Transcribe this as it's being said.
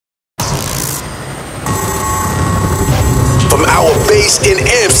release in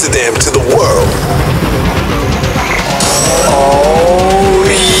Amsterdam to the world. Oh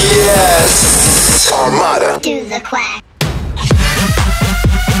yes! Armada. Do the quack.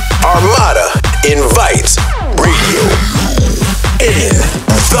 Armada Invites Radio in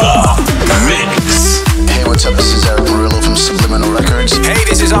the mix. Hey, what's up? This is Eric Murillo from Subliminal Records. Hey,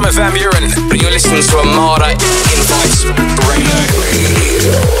 this is Armin van Buren, and you're listening to Armada Invites Radio.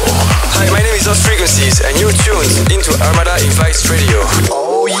 Hi, my name is Lost Frequencies, and you're tuned into Armada Invites Radio.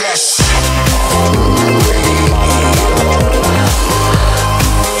 Oh yes!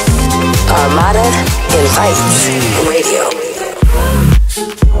 Armada Invites Radio.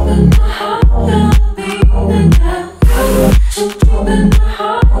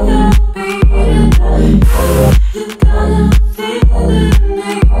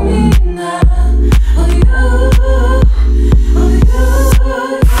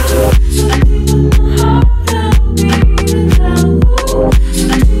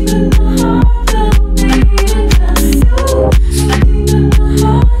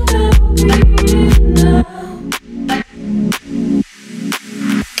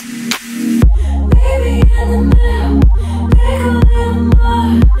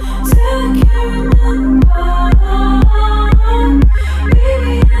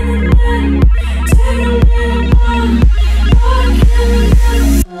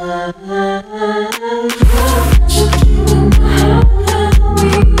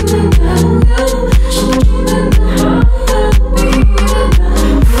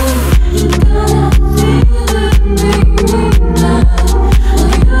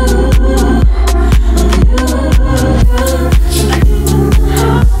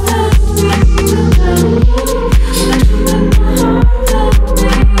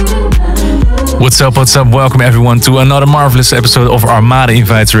 What's up? Welcome everyone to another marvelous episode of Armada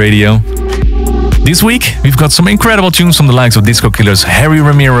Invites Radio. This week, we've got some incredible tunes from the likes of Disco Killerz, Harry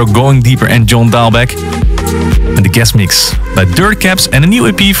Romero, Going Deeper and John Dahlback. And the guest mix by Dirtcaps and a new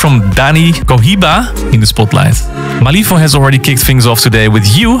EP from Dani Cohiba in the spotlight. Malifoo has already kicked things off today with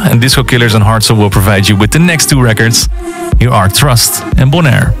You, and Disco Killerz and Hardsoul will provide you with the next two records. Here are Trust and Bon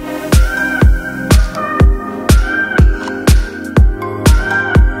Air.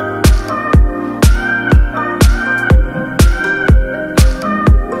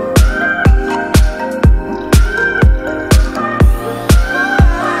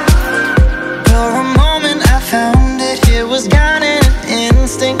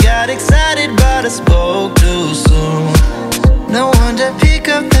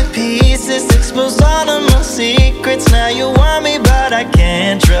 Now you want me, but I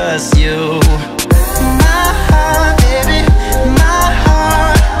can't trust you. My heart, baby, my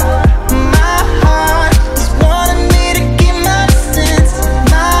heart, my heart is wanting me to keep my distance.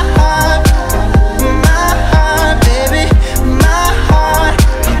 My heart, baby, my heart.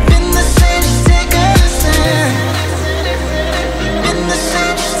 Been the same, just take a listen. Been the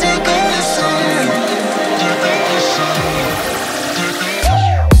same, just take a listen.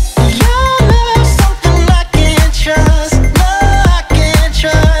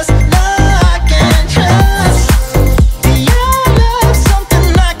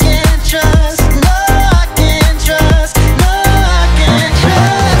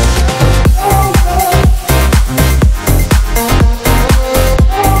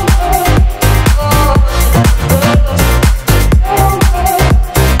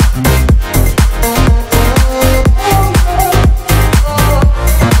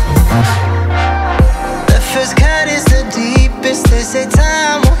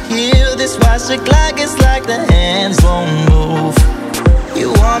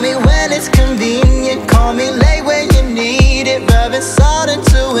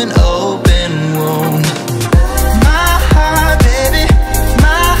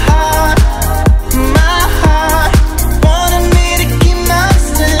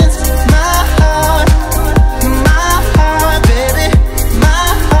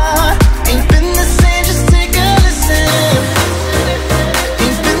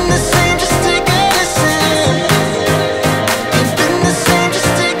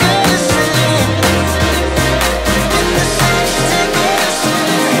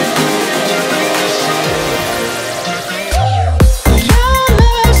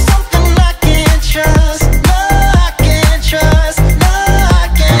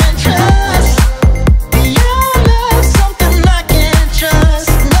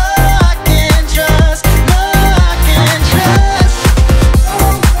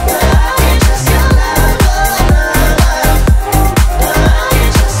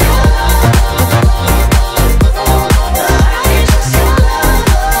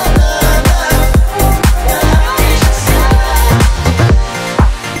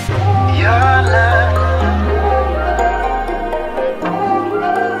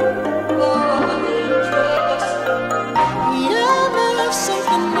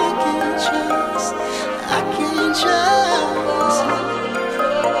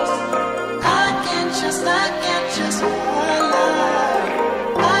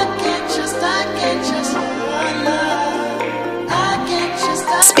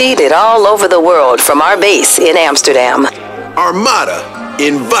 Speed it all over the world from our base in Amsterdam. Armada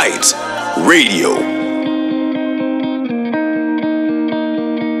Invites Radio.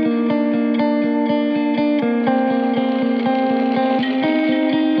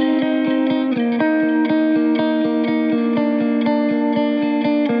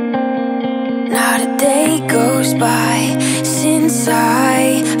 Not a day goes by since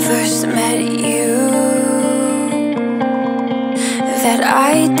I first met you that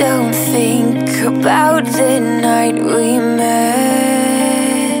I don't think about the night we met.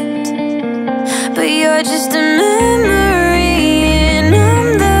 But you're just a memory and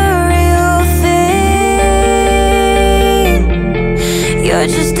I'm the real thing. You're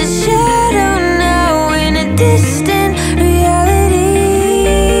just a shadow now in a distant reality.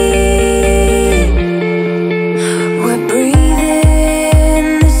 We're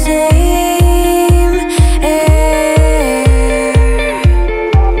breathing the same air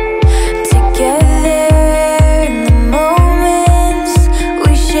together in the moments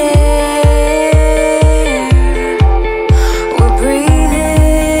we share. We're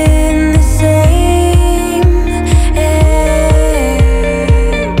breathing the same air.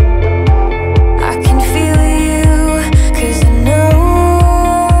 I can feel you 'cause I know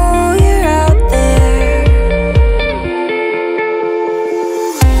you're out there.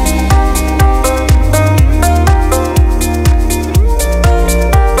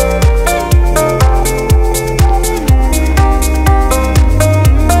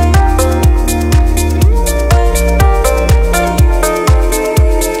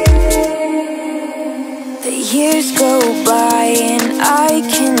 The years go by and I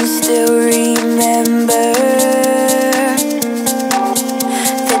can still remember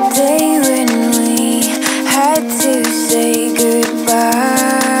the day when we had to say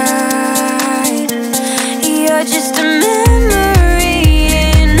goodbye. You're just a memory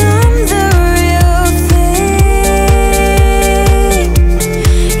and I'm the real thing.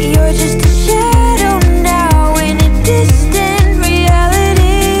 You're just a shadow now in a distant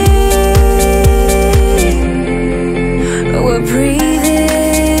reality. We're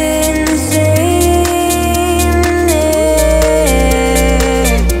breathing the same air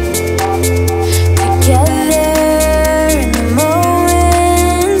together in the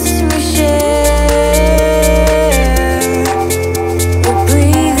moments we share. We're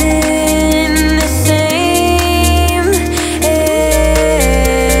breathing the same air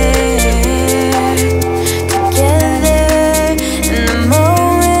together in the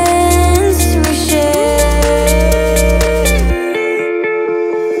moments we share.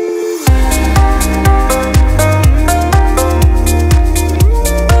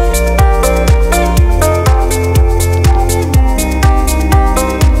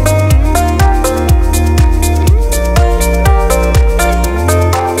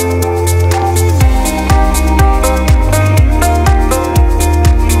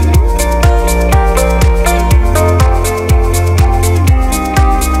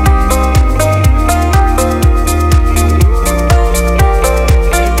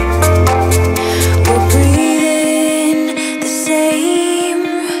 We're breathing the same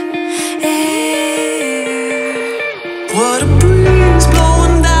air. What a breeze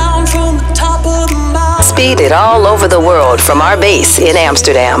blowing down from the top of the mountain. Speed it all over the world from our base in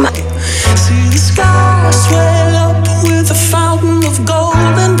Amsterdam. See the sky swell up with a fountain of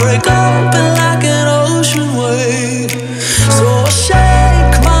gold and break open like an ocean wave. So I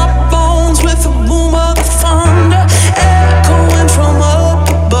shake my bones with the boom of the thunder echoing from up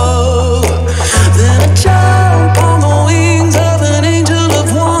above. Then I jump on the wings of an angel of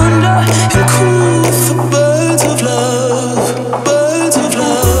wonder and coo with the birds of love, birds of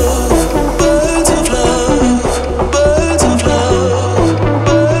love, birds of love, birds of love,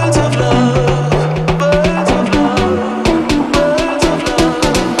 birds of love, birds of love, birds of love.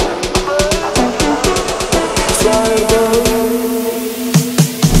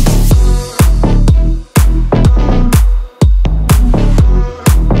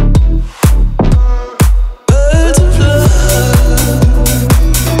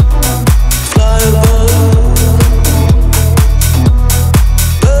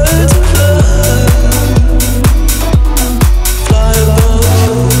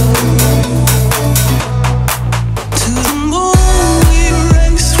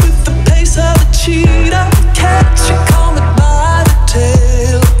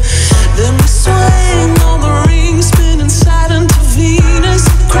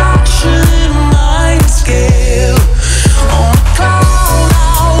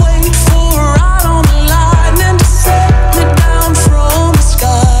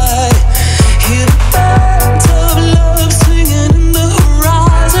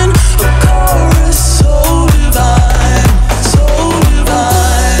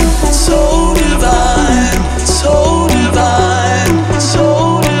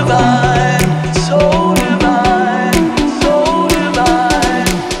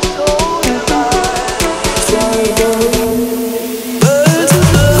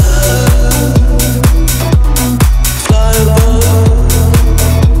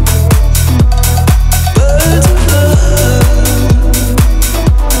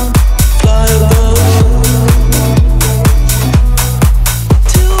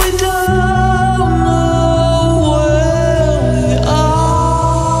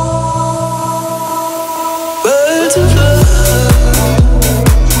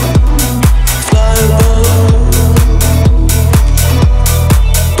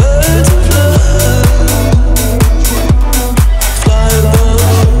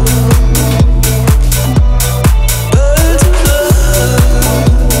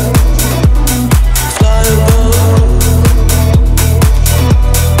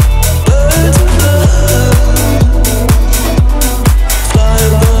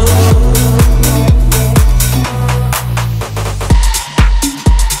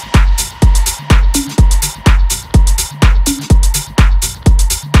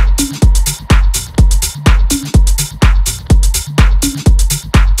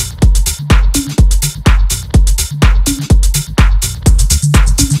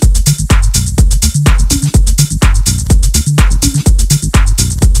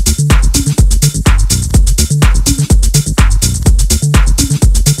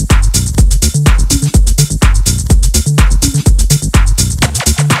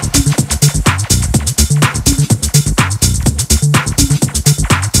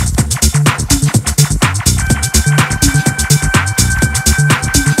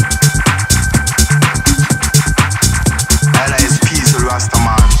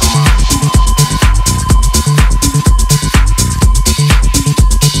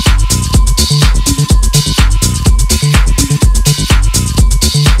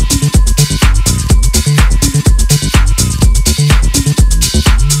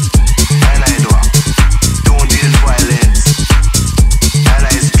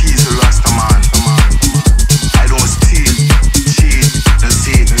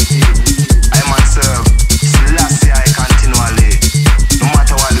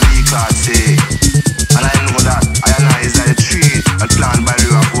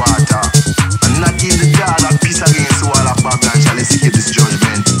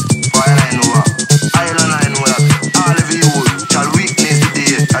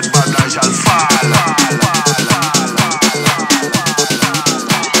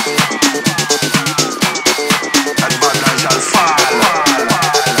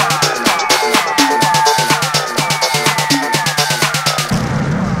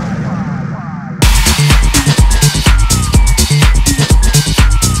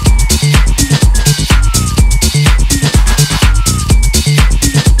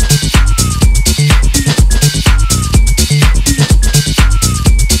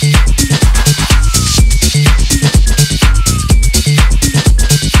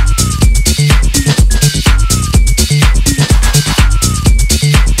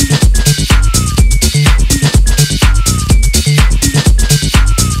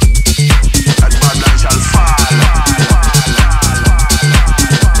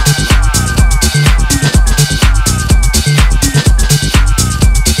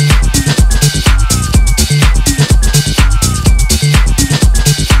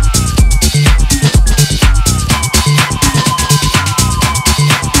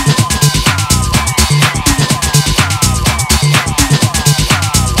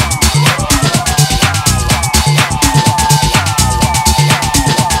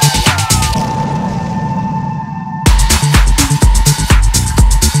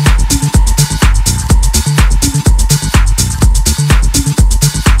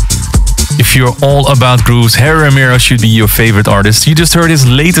 If you're all about grooves, Harry Romero should be your favorite artist. You just heard his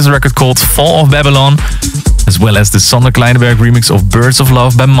latest record called Fall of Babylon, as well as the Sander Kleinenberg remix of Birds of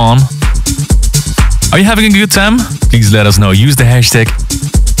Love by Monn. Are you having a good time? Please let us know. Use the hashtag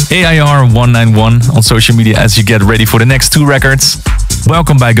AIR191 on social media as you get ready for the next 2 records.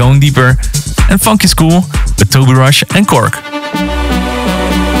 Welcome by Going Deeper and Funky Skool with Tobirush and Corg.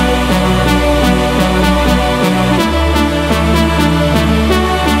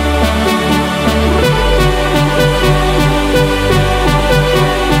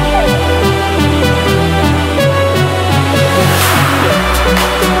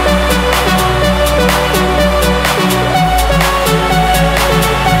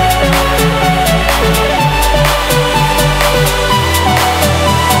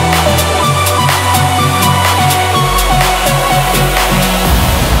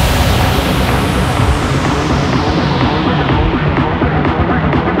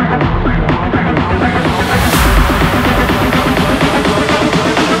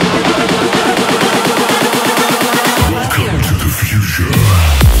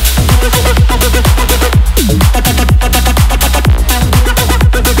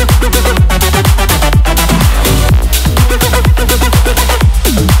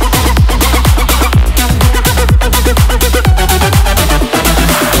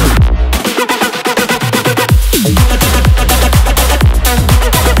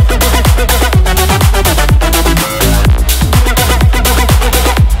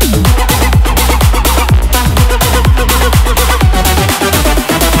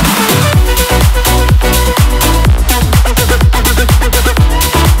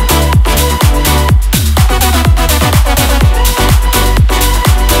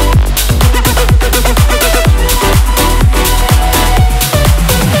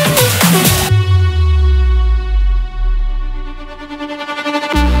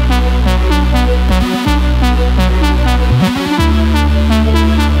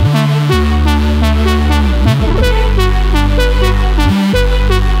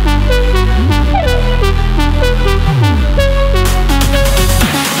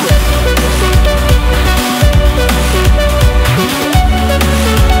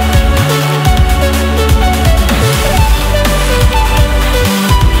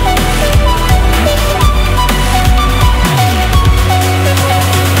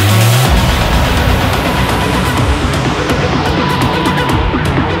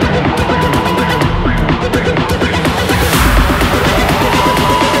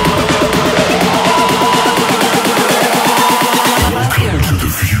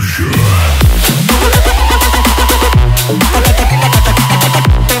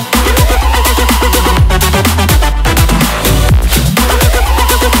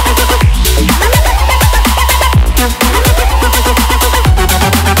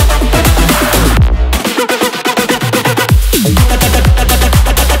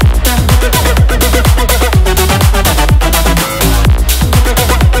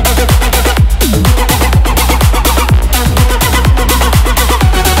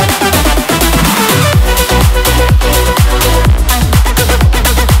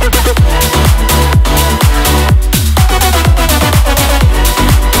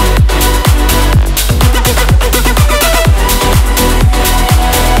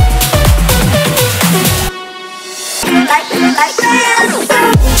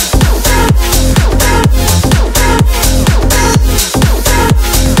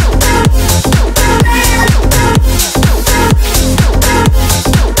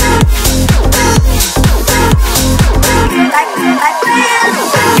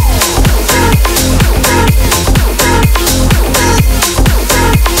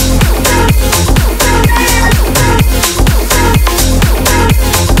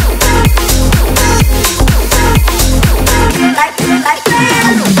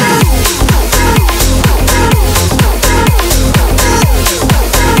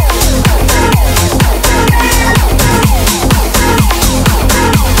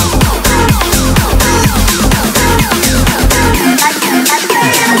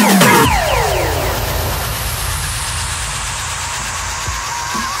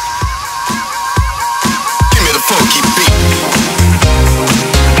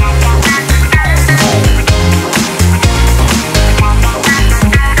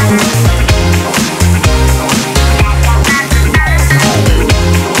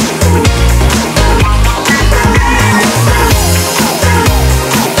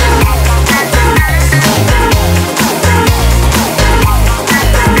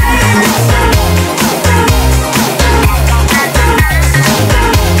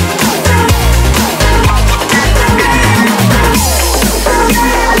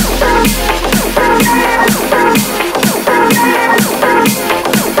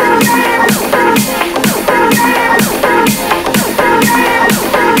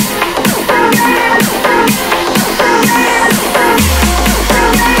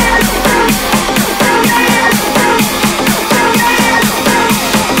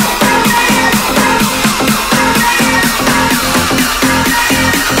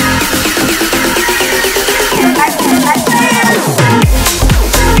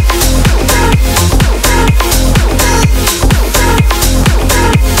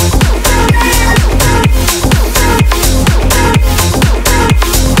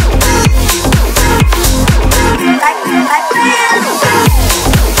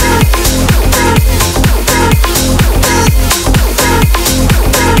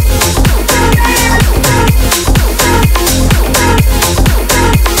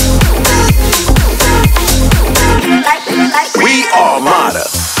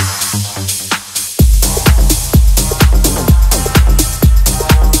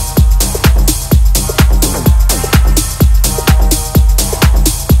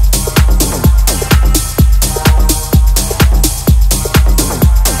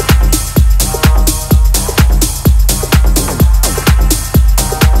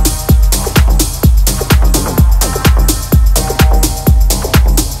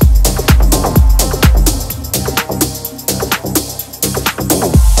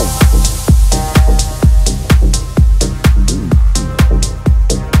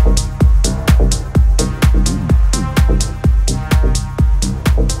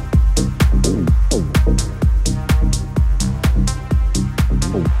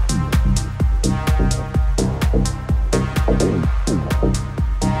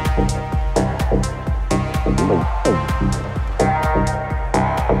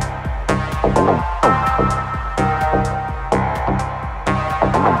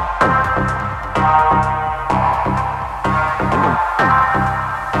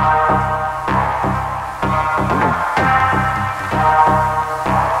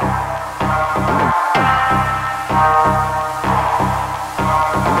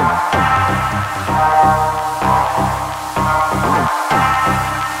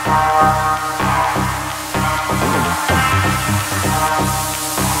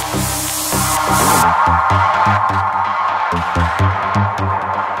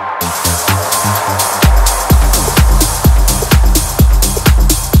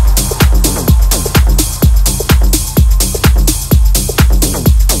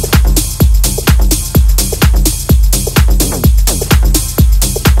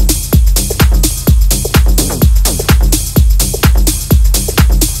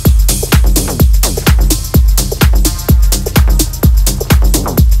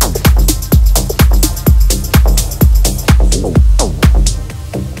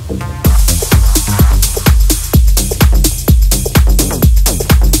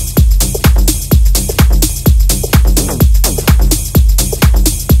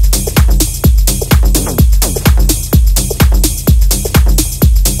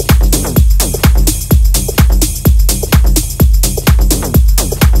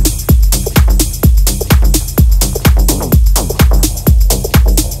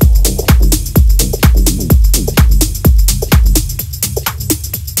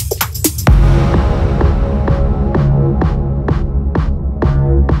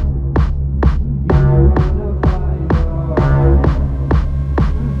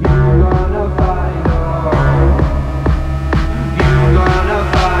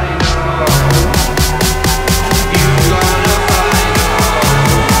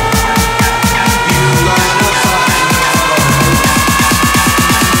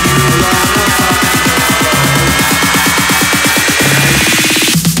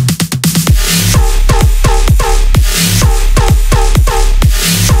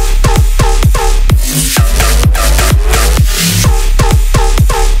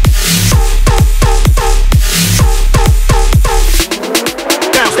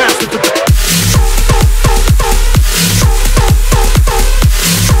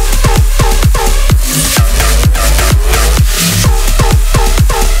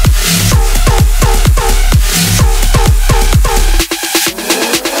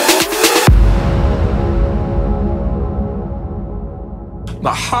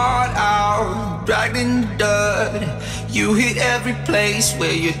 My heart out, dragged in the dirt. You hit every place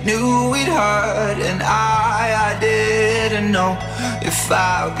where you knew it hurt. And I didn't know if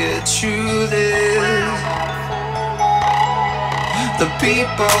I'll get through this. The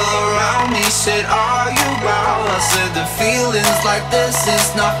people around me said, are you well? I said the feelings like this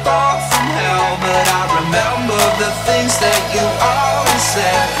is not far from hell. But I remember the things that you always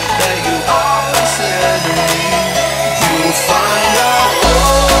said, that you always said to me. You'll find out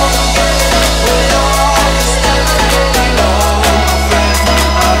all again when all is never really known. My friend,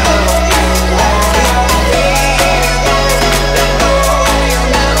 I'll help you walk your feet. They know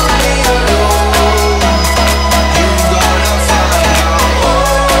you'll never be alone. You're gonna find out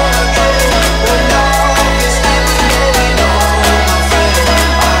all again when all is never really known. My friend,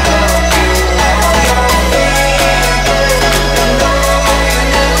 I'll help you walk your feet. They know you'll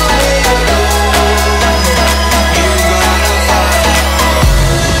never be alone. You're gonna find out.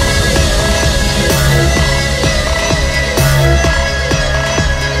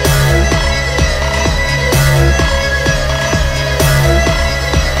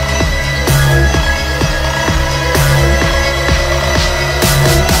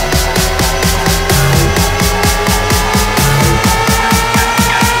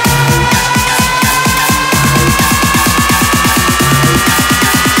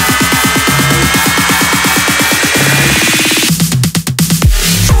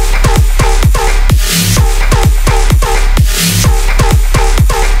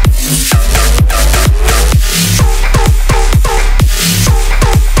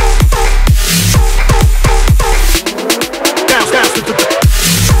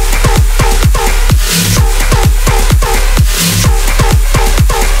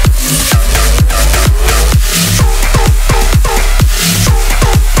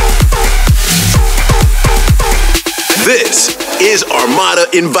 This is Armada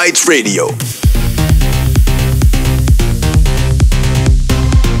Invites Radio.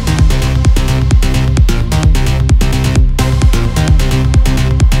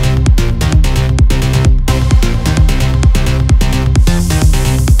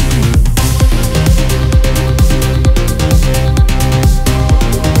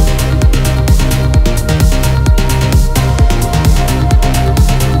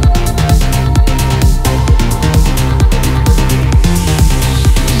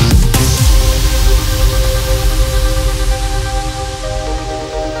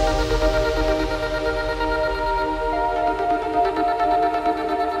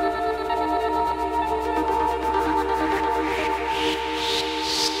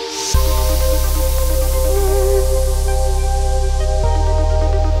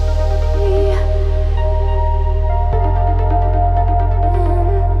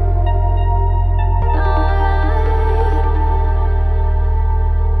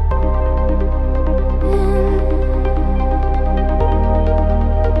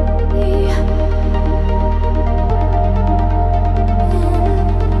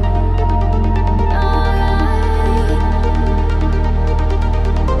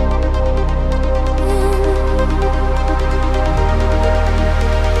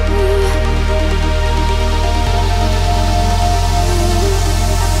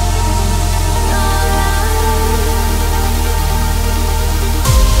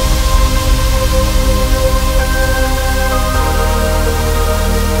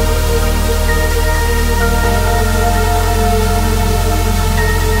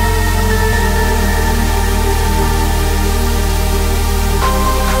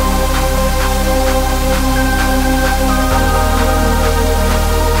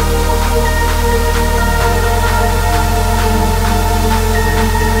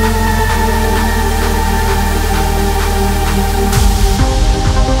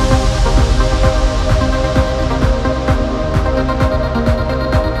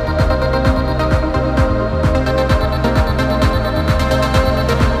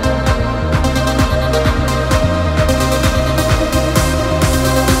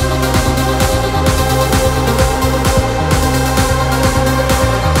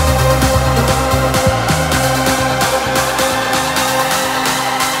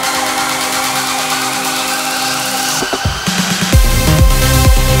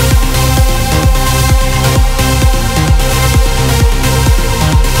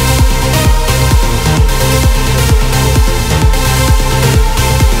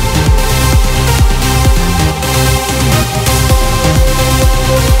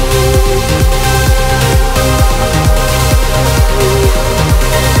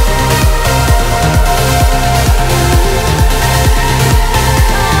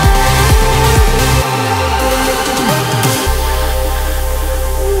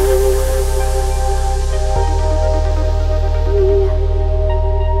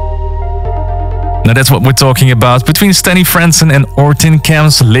 Now that's what we're talking about. Between Stanny, Franssen and Ortin,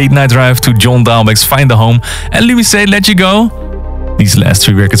 Cam's Late Night Drive to John Dahlback's Find a Home and Lumisade Let You Go. These last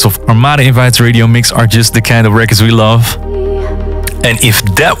 3 records of Armada Invites Radio mix are just the kind of records we love. And if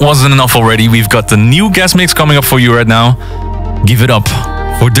that wasn't enough already, we've got the new guest mix coming up for you right now. Give it up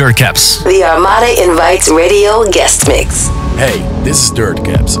for Dirtcaps. The Armada Invites Radio guest mix. Hey, this is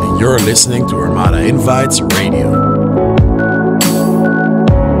Dirtcaps, and you're listening to Armada Invites Radio.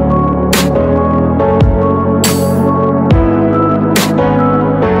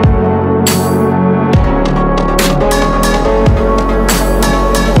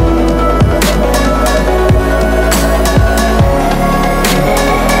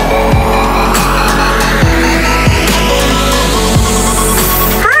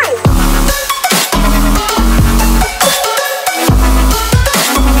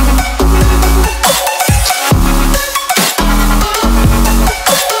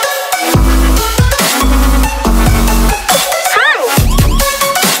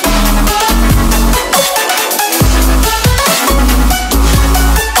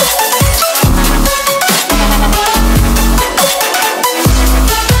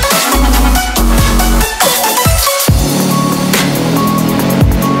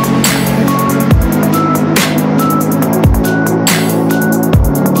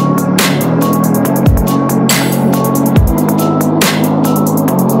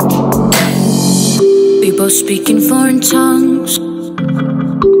 Speaking foreign tongues.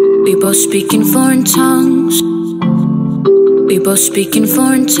 We both speaking foreign tongues. We both speaking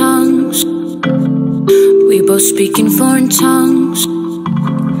foreign tongues. We both speaking foreign tongues.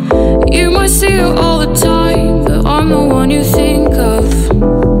 You might see her all the time, but I'm the one you think of.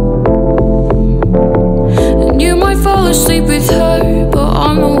 And you might fall asleep with her, but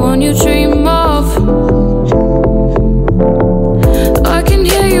I'm the one you dream of. I can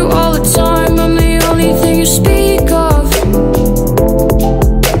hear you all the time, I'm the only thing you speak of.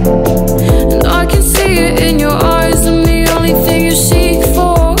 And I can see it in your eyes, I'm the only thing you seek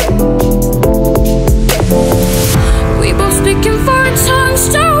for. We both speak in foreign tongues,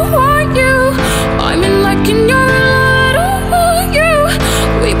 don't want you. I'm in like in your I don't want you.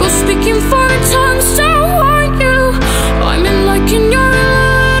 We both speak in foreign tongues, don't want you. I'm in like in your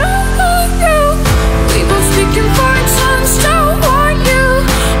I don't want you. We both speak in foreign tongues, don't want you.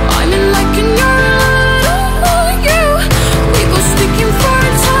 I'm in like in your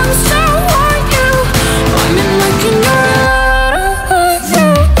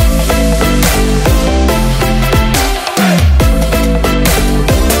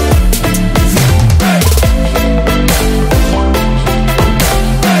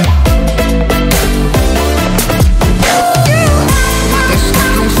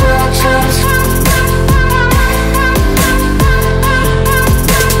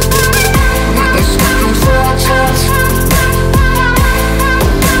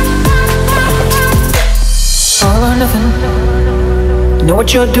know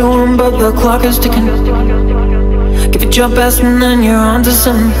what you're doing, but the clock is ticking. Give it your best and then you're onto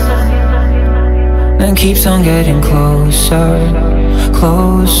something. Then keeps on getting closer,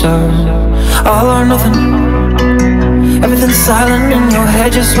 closer. All or nothing. Everything's silent in your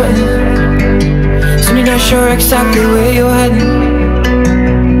head, just sweating. Soon you're not sure exactly where you're heading.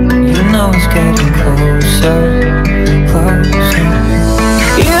 You know it's getting closer, closer.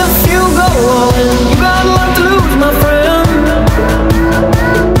 If you go all in, you got a lot to lose, my friend.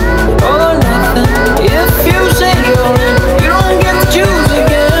 If you say you're in, you don't get to choose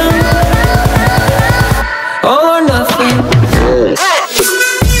again. All or nothing.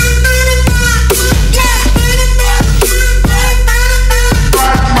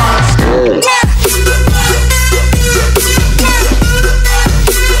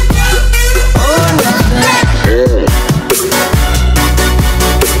 All or nothing.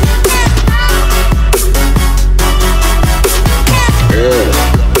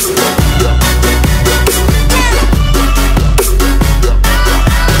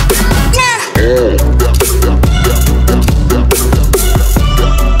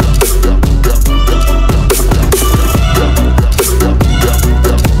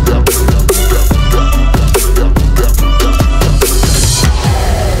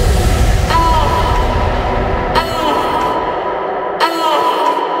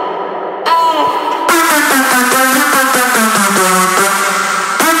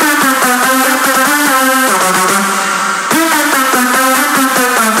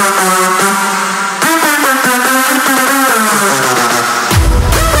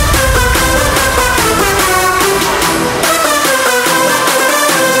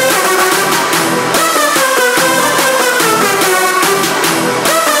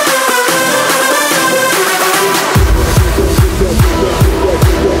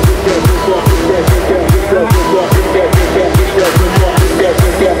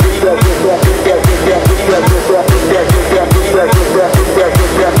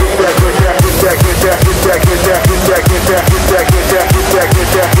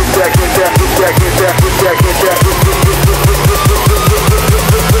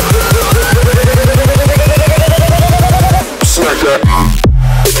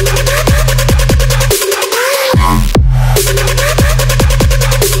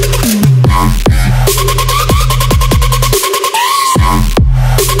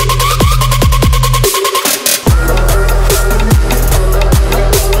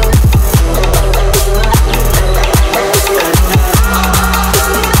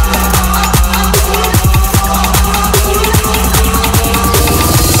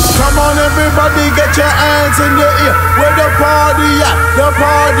 everybody get your hands in the air. Where the party at? The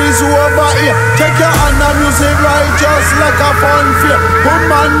party's over here. Take your hand on music right just like a fun fair.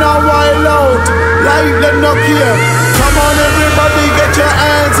 Woman now wild out like them no care. Come on everybody get your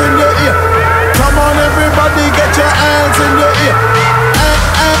hands in the air. Come on everybody get your hands in the air.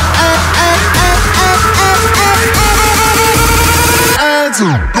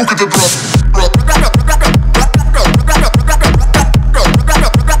 Look at the drop.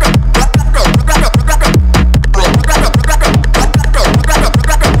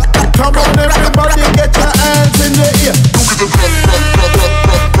 Come on everybody get your hands in the air. Look at the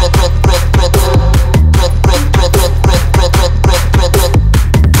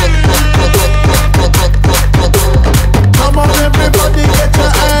Come on everybody get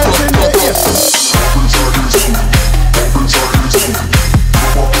your hands in the air.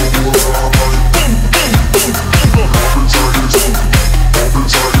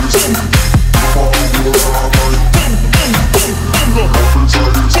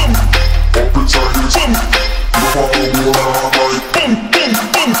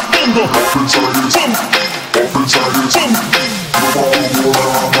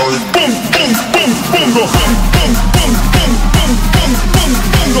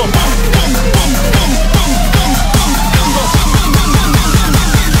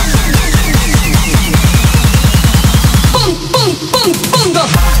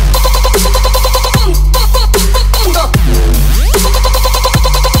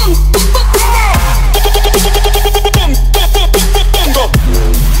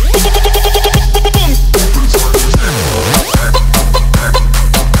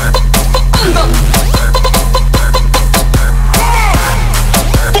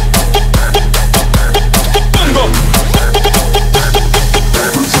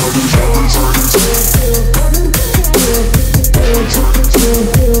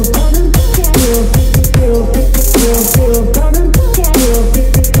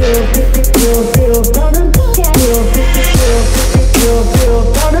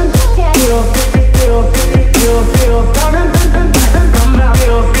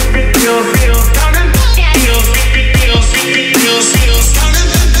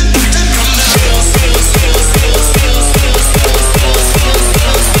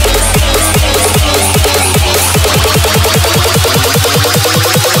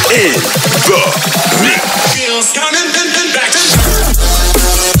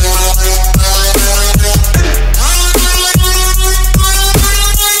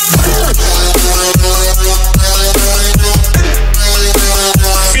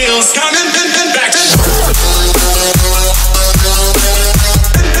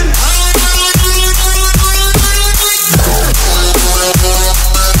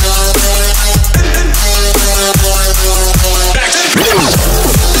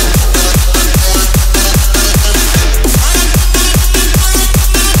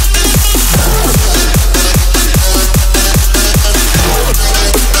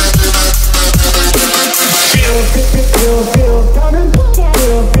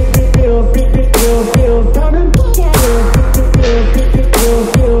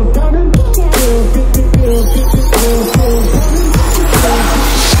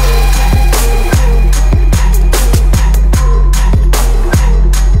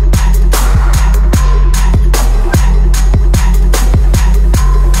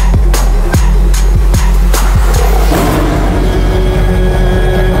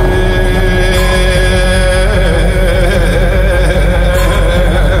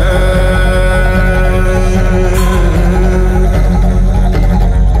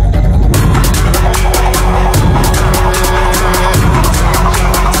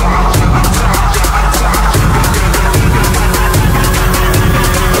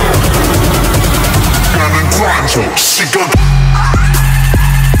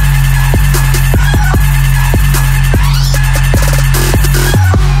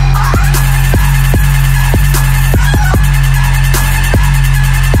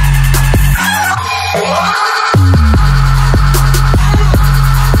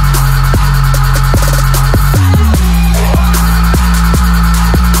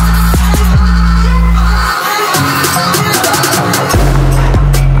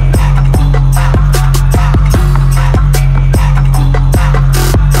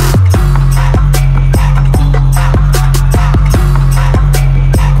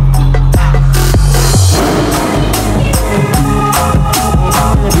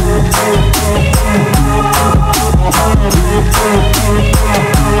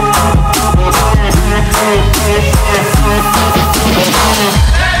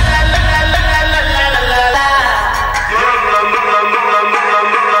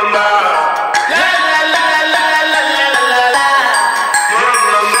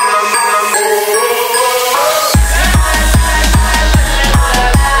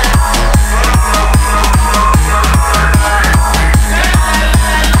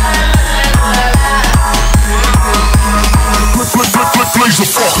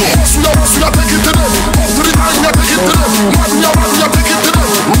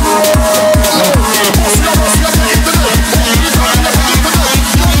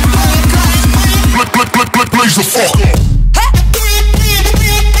 the fuck up.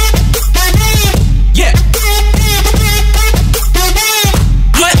 Yeah.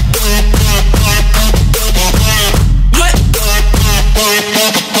 What?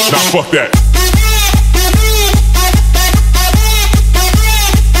 Nah, fuck that.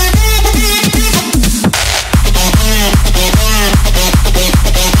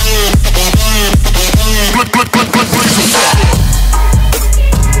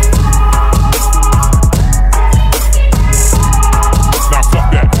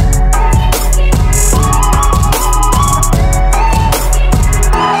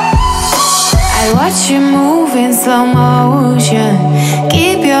 Watch you move in slow motion.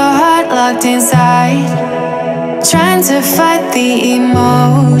 Keep your heart locked inside, trying to fight the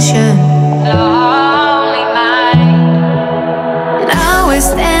emotion. Lonely night. Now we're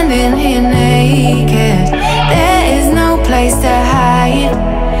standing here naked. There is no place to hide.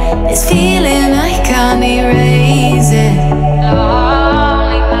 This feeling I can't erase it.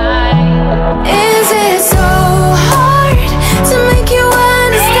 Lonely night. Is it so hard to make you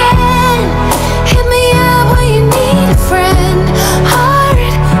understand? Hit me up when you need a friend. Hard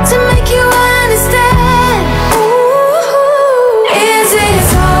to make you understand. Ooh. Is it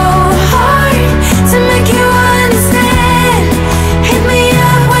so hard to make you understand? Hit me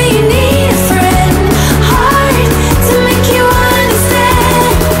up when you need a friend. Hard to make you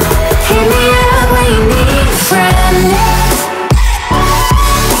understand. Hit me up when you need a friend.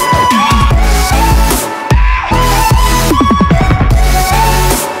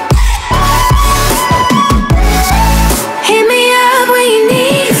 Hit me up when you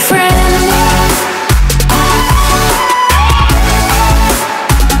need a friend.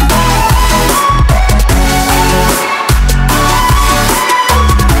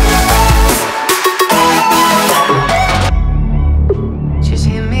 Just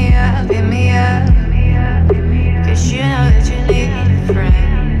hit me up, 'cause you know that you need a friend.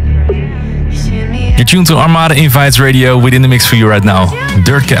 Just hit me up. You're tuned to Armada Invites Radio. Within the mix for you right now,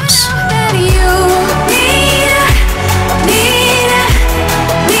 Dirtcaps.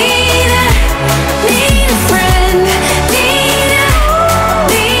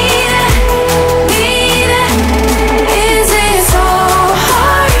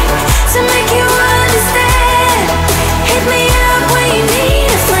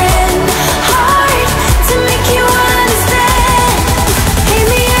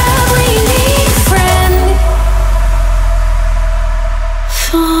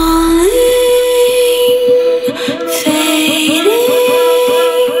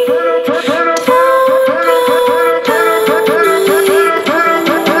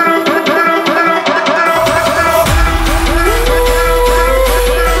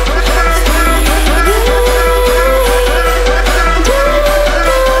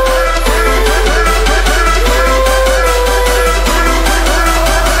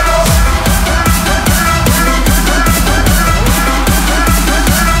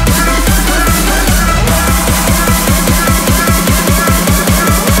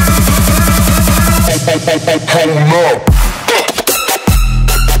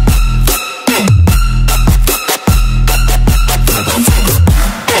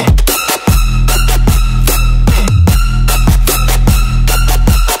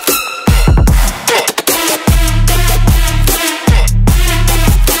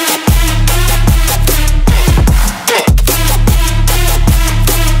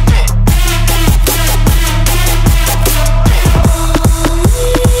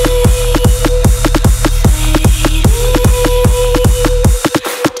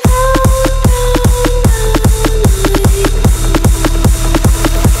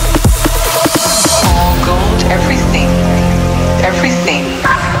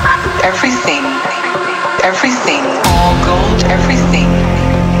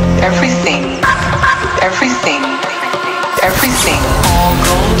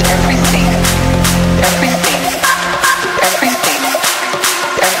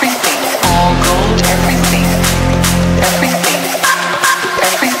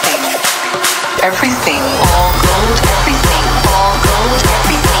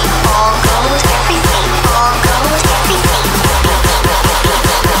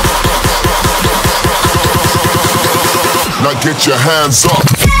 Get your hands up.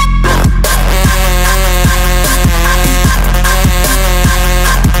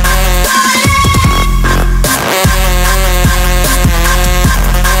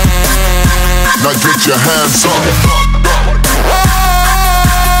 Now get your hands up.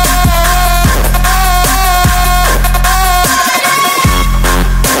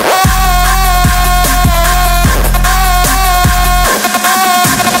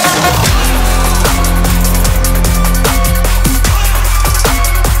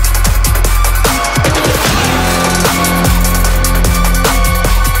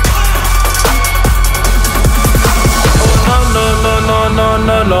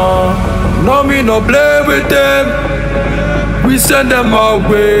 No me no play with them. We send them our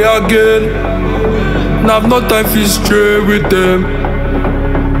way again. Have no time for stray with them.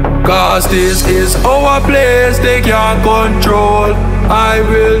 Cause this is our place, they can't control. I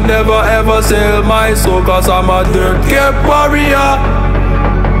will never ever sell my soul, cause I'm a Dirtcap warrior.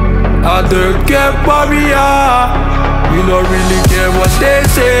 A Dirtcap warrior. We don't really care what they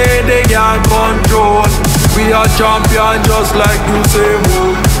say, they can't control. We are champion just like you say,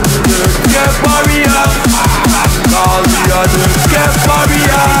 woo. Dirtcap warrior. Cause we are Dirtcap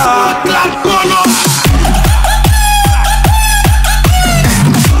warrior.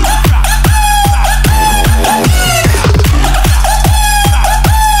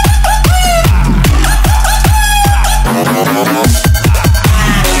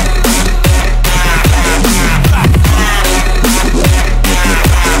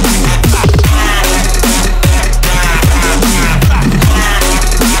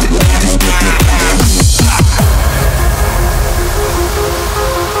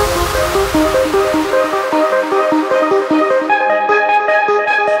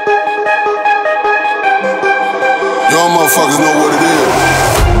 Motherfuckers know what it is.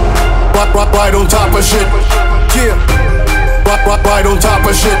 Right on top of shit. Yeah. Right on top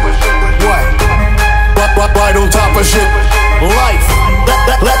of shit. What? Right on top of shit. Life.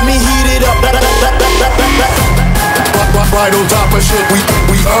 Let me heat it up. Right on top of shit.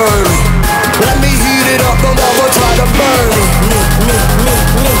 We early. Let me heat it up. Don't ever try to burn me.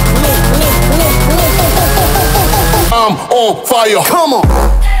 I'm on fire. Come on.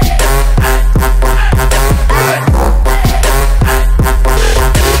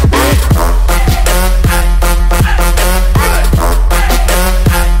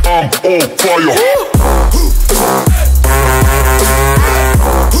 On fire.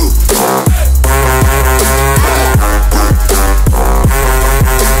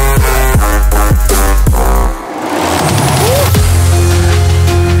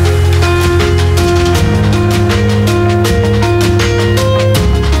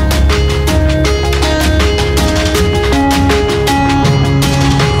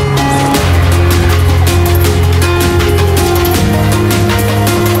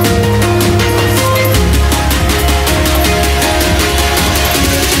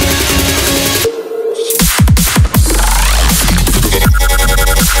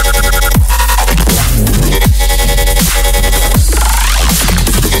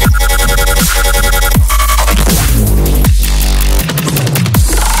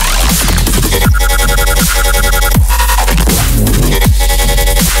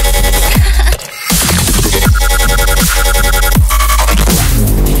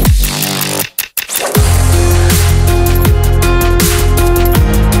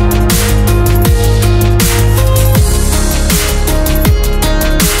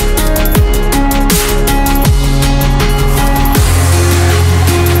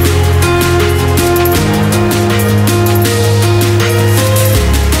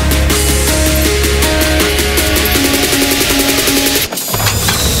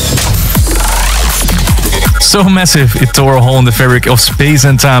 So massive, it tore a hole in the fabric of space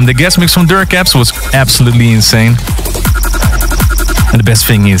and time. The guest mix from Dirtcaps was absolutely insane. And the best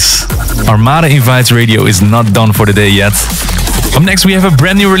thing is, Armada Invites Radio is not done for the day yet. Up next we have a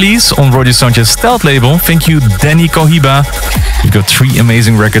brand new release on Roger Sanchez's stealth label. Thank you, Danny Cohiba. We've got 3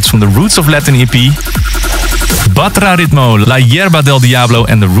 amazing records from the Roots of Latin EP. Batra Ritmo, La Hierba del Diablo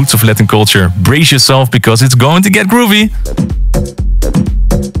and the Roots of Latin Culture. Brace yourself because it's going to get groovy.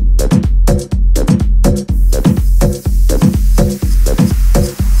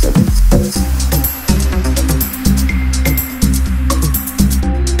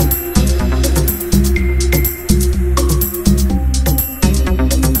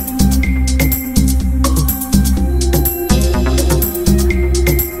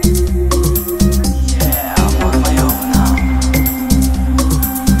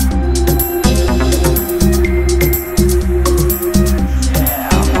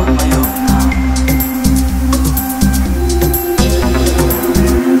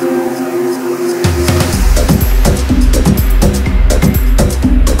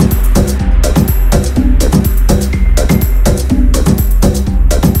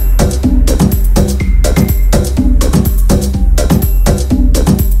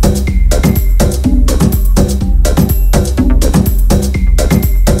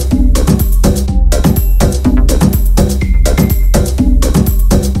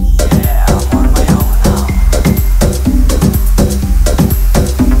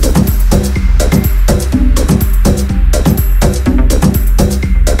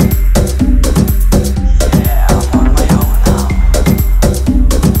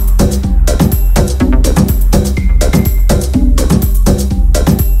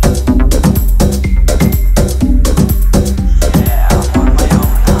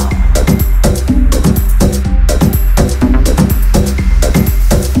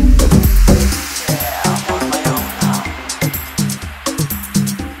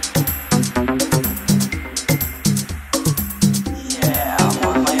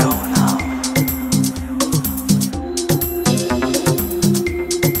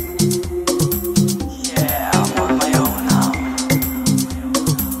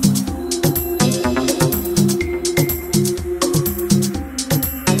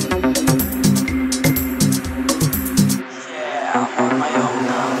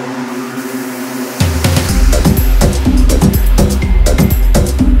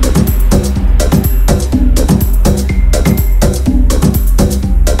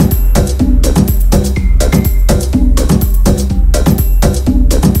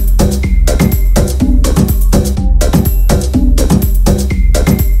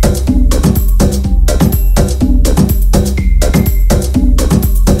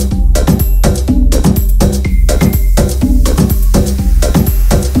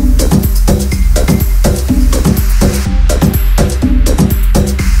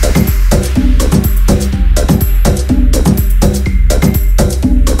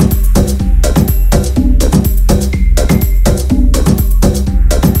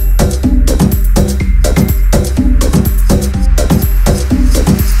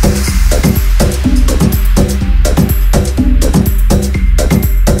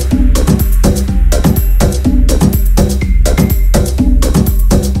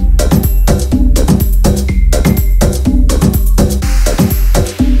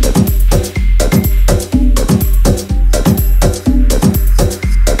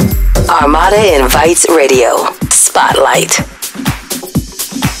 Armada Invites Radio. Spotlight.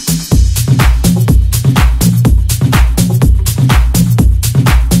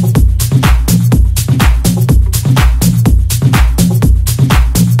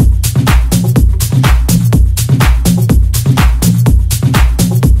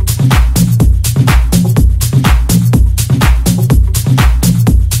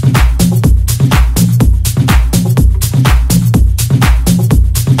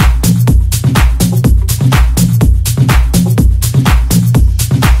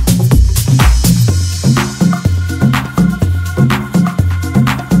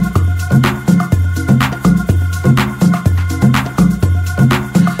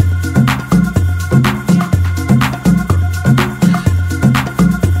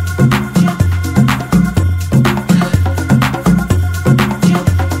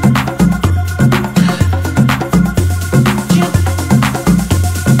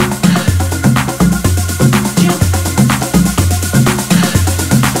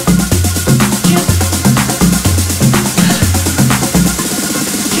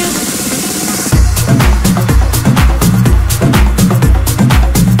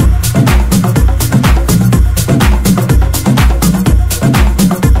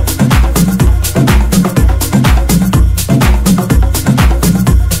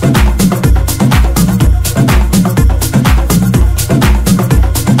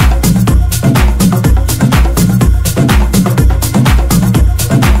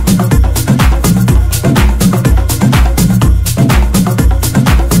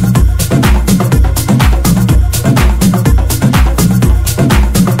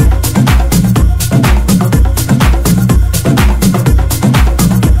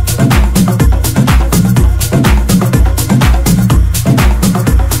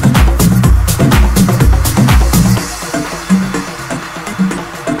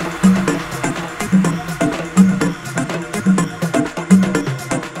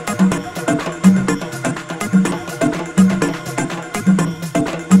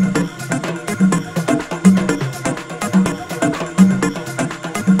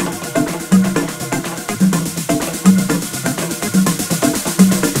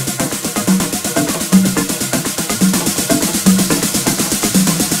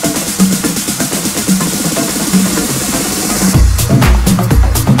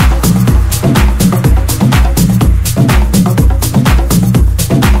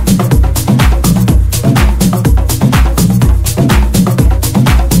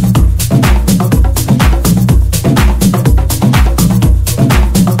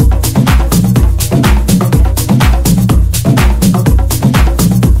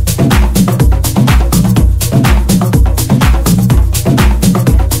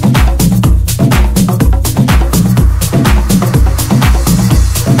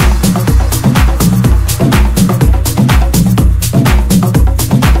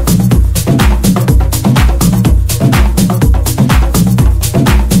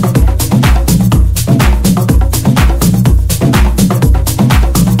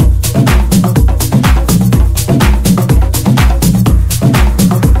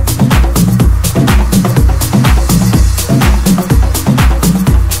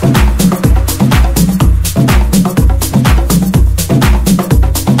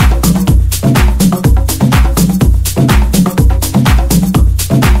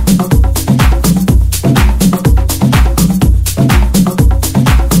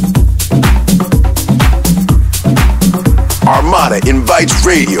 Armada Invites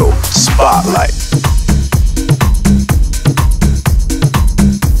Radio Spotlight.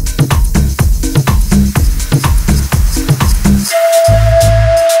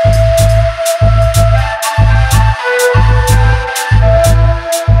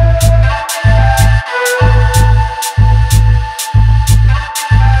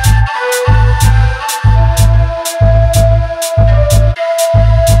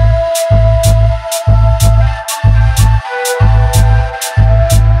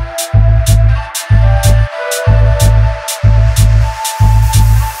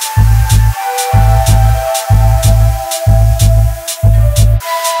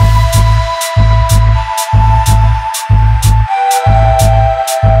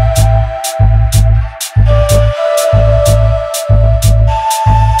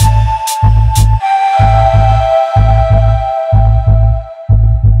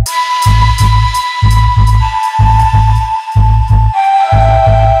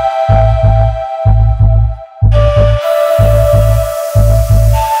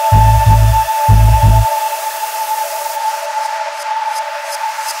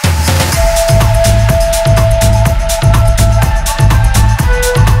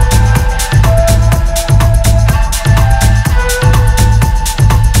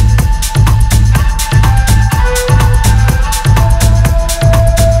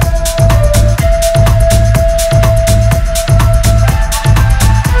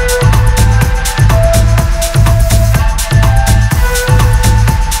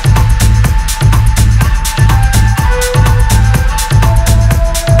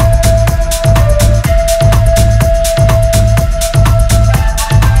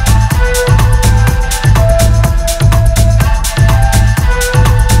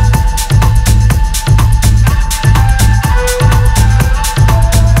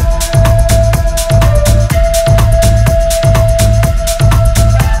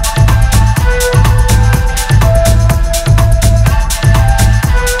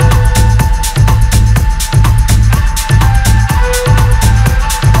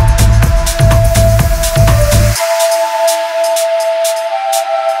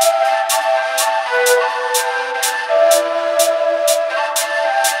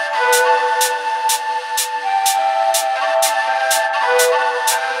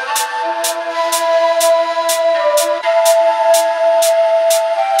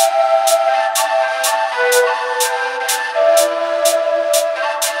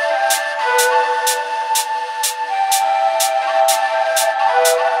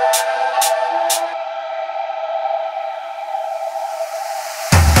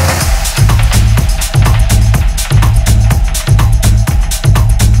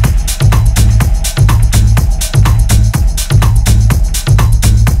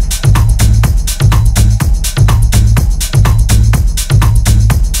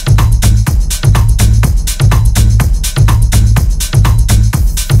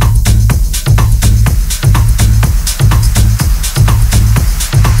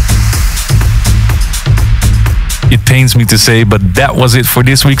 pains me to say, but that was it for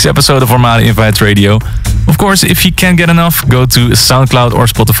this week's episode of Armada Invites Radio. Of course, if you can't get enough, go to SoundCloud or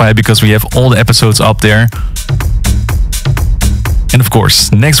Spotify because we have all the episodes up there. And of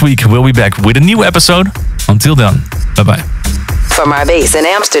course, next week we'll be back with a new episode. Until then, bye-bye. From our base in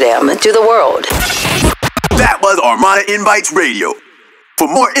Amsterdam to the world. That was Armada Invites Radio. For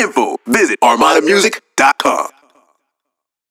more info, visit armadamusic.com.